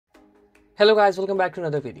Hello guys, welcome back to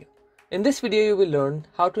another video. In this video you will learn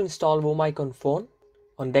how to install WooMic on phone,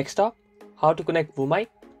 on desktop, how to connect WooMic,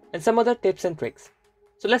 and some other tips and tricks.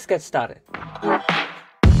 So let's get started.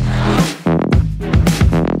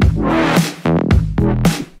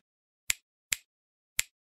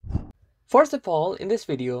 First of all, in this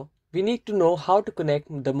video, we need to know how to connect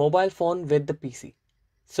the mobile phone with the PC.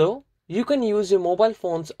 So you can use your mobile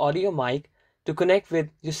phone's audio mic to connect with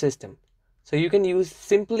your system. So you can use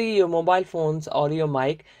simply your mobile phone's audio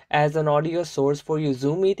mic as an audio source for your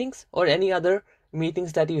Zoom meetings or any other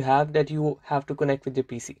meetings that you have to connect with your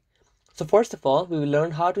PC. So first of all, we will learn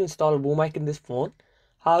how to install WooMic in this phone,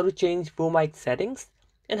 how to change WooMic settings,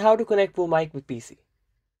 and how to connect WooMic with PC.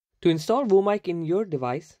 To install WooMic in your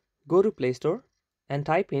device, go to Play Store and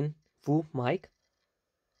type in WooMic.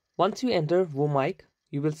 Once you enter WooMic,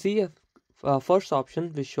 you will see a first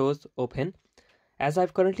option which shows Open. As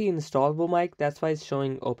I've currently installed WooMic, that's why it's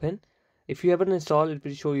showing Open. If you haven't installed, it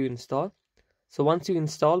will show you Install. So once you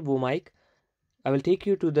install WooMic, I will take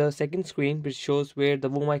you to the second screen which shows where the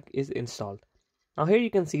WooMic is installed. Now here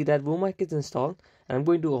you can see that WooMic is installed and I'm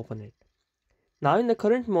going to open it. Now in the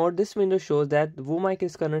current mode, this window shows that the WooMic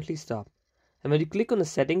is currently stopped. And when you click on the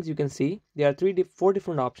settings, you can see there are four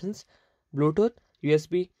different options: Bluetooth,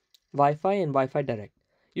 USB, Wi-Fi, and Wi-Fi Direct.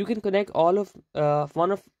 You can connect all of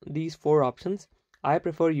one of these four options. I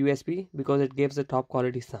prefer USB because it gives a top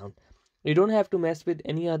quality sound. You don't have to mess with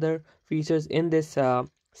any other features in this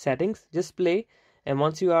settings. Just play, and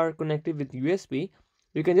once you are connected with USB,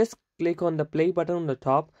 you can just click on the play button on the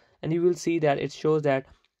top and you will see that it shows that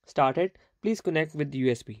started. Please connect with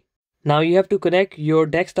USB. Now you have to connect your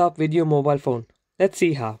desktop with your mobile phone. Let's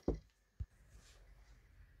see how.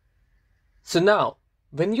 So now,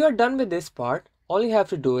 when you are done with this part, all you have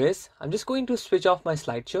to do is, I'm just going to switch off my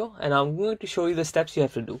slideshow and I'm going to show you the steps you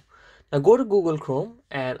have to do. Now go to Google Chrome,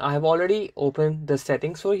 and I have already opened the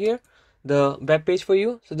settings for here, the web page for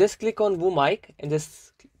you. So just click on WooMic and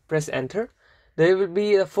just press enter. There will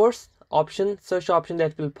be the first option, search option,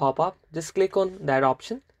 that will pop up. Just click on that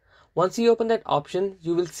option. Once you open that option,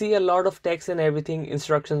 you will see a lot of text and everything,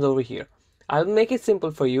 instructions over here. I'll make it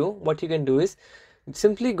simple for you. What you can do is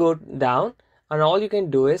simply go down, and all you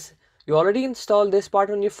can do is, you already installed this part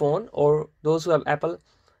on your phone, or those who have Apple,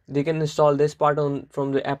 they can install this part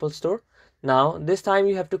from the Apple Store. Now this time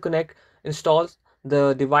you have to install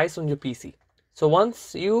the device on your PC. So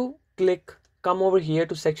once you come over here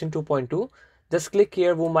to section 2.2, just click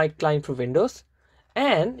here WooMic client for Windows,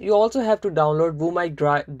 and you also have to download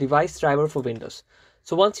WooMic device driver for Windows.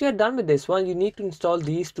 So once you are done with this one, you need to install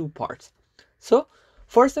these two parts. So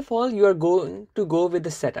first of all, you are going to go with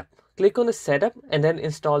the setup. Click on the setup and then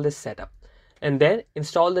install this setup, and then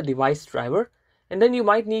install the device driver, and then you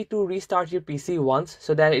might need to restart your PC once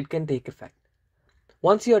so that it can take effect.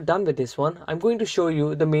 Once you are done with this one, I'm going to show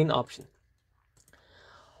you the main option.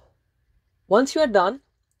 Once you are done,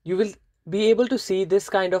 you will be able to see this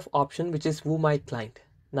kind of option, which is WooMic client.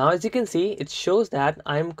 Now as you can see, it shows that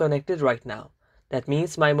I am connected right now. That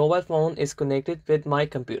means my mobile phone is connected with my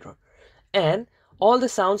computer, and all the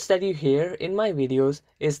sounds that you hear in my videos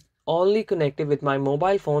is only connected with my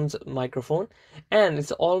mobile phone's microphone, and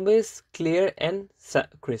it's always clear and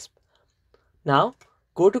crisp. Now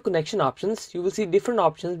go to connection options. You will see different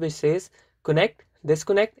options which says connect,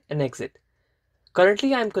 disconnect, and exit.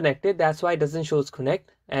 Currently I'm connected, that's why it doesn't show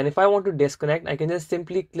connect, and if I want to disconnect, I can just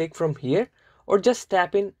simply click from here or just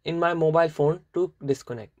tap in my mobile phone to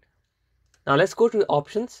disconnect. Now let's go to the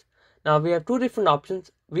options. Now we have two different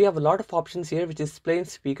options. We have a lot of options here, which is plain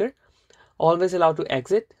speaker, always allow to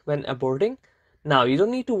exit when aborting. Now you don't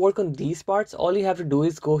need to work on these parts. All you have to do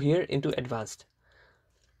is go here into advanced.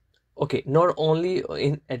 Okay, not only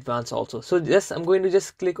in advanced also. So I'm going to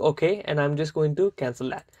just click OK, and I'm just going to cancel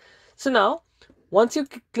that. So now once you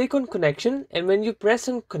click on connection, and when you press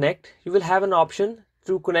on connect, you will have an option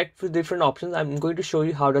to connect with different options. I'm going to show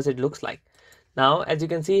you how does it looks like. Now as you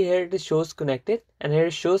can see here, it shows connected, and here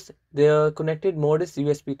it shows the connected mode is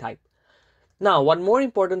USB type. Now one more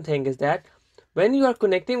important thing is that when you are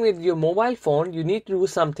connecting with your mobile phone, you need to do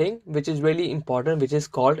something which is really important, which is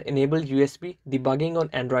called enable USB debugging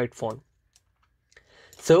on Android phone.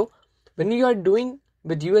 So when you are doing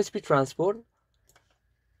with USB transport,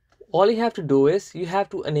 all you have to do is you have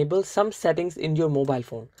to enable some settings in your mobile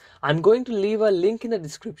phone. I'm going to leave a link in the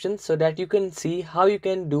description so that you can see how you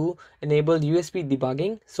can enable USB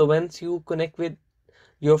debugging. So once you connect with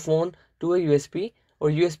your phone to a USB,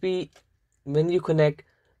 or USB, when you connect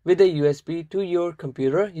with a USB to your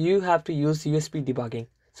computer, you have to use USB debugging.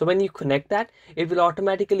 So when you connect that, it will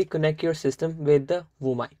automatically connect your system with the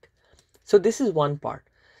WooMic. So this is one part.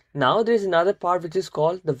 Now there's another part which is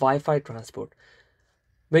called the Wi-Fi transport.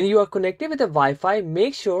 When you are connected with the Wi-Fi,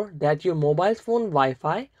 make sure that your mobile phone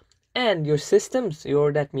Wi-Fi and your systems,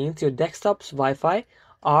 that means your desktop's Wi-Fi,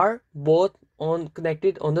 are both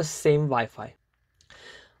connected on the same Wi-Fi.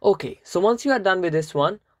 Okay, so once you are done with this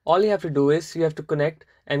one, all you have to do is you have to connect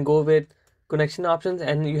and go with connection options,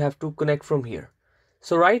 and you have to connect from here.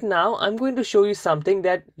 So right now I'm going to show you something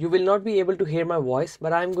that you will not be able to hear my voice,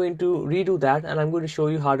 but I'm going to redo that and I'm going to show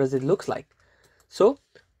you how does it looks like. So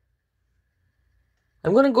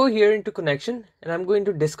I'm going to go here into connection and I'm going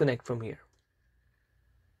to disconnect from here.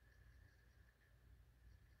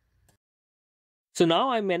 So now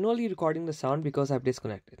I'm manually recording the sound because I've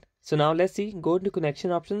disconnected. So now let's see, go into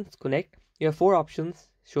connection options, connect. You have 4 options,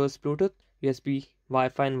 shows Bluetooth, USB,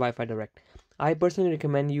 Wi-Fi and Wi-Fi direct. I personally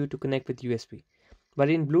recommend you to connect with USB. But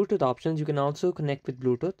in Bluetooth options, you can also connect with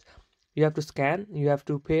Bluetooth. You have to scan, you have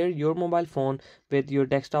to pair your mobile phone with your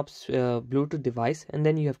desktop's Bluetooth device, and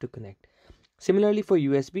then you have to connect. Similarly for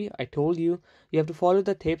USB, I told you, you have to follow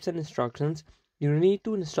the tips and instructions. You need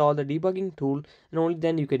to install the debugging tool, and only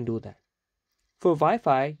then you can do that. For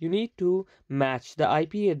Wi-Fi, you need to match the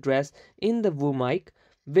IP address in the WooMic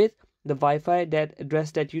with the Wi-Fi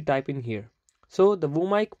address that you type in here. So the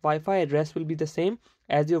WooMic Wi-Fi address will be the same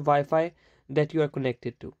as your Wi-Fi that you are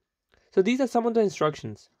connected to. So these are some of the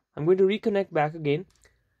instructions. I'm going to reconnect back again.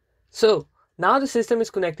 So now the system is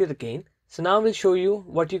connected again. So now we'll show you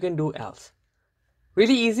what you can do else.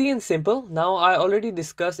 Really easy and simple. Now I already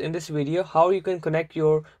discussed in this video how you can connect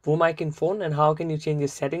your WooMic in phone and how can you change the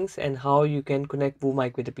settings and how you can connect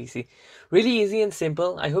WooMic with the PC. Really easy and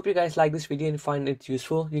simple. I hope you guys like this video and find it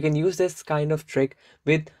useful. You can use this kind of trick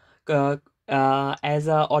with as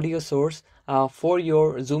a audio source for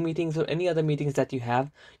your Zoom meetings or any other meetings that you have.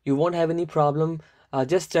 You won't have any problem.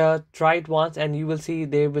 Just try it once and you will see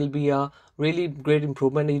there will be a really great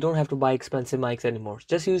improvement. You don't have to buy expensive mics anymore.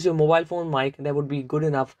 Just use your mobile phone mic, that would be good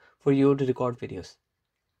enough for you to record videos.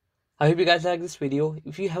 I hope you guys like this video.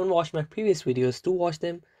 If you haven't watched my previous videos, do watch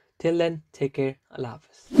them. Till then, take care. Allah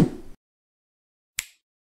Hafiz.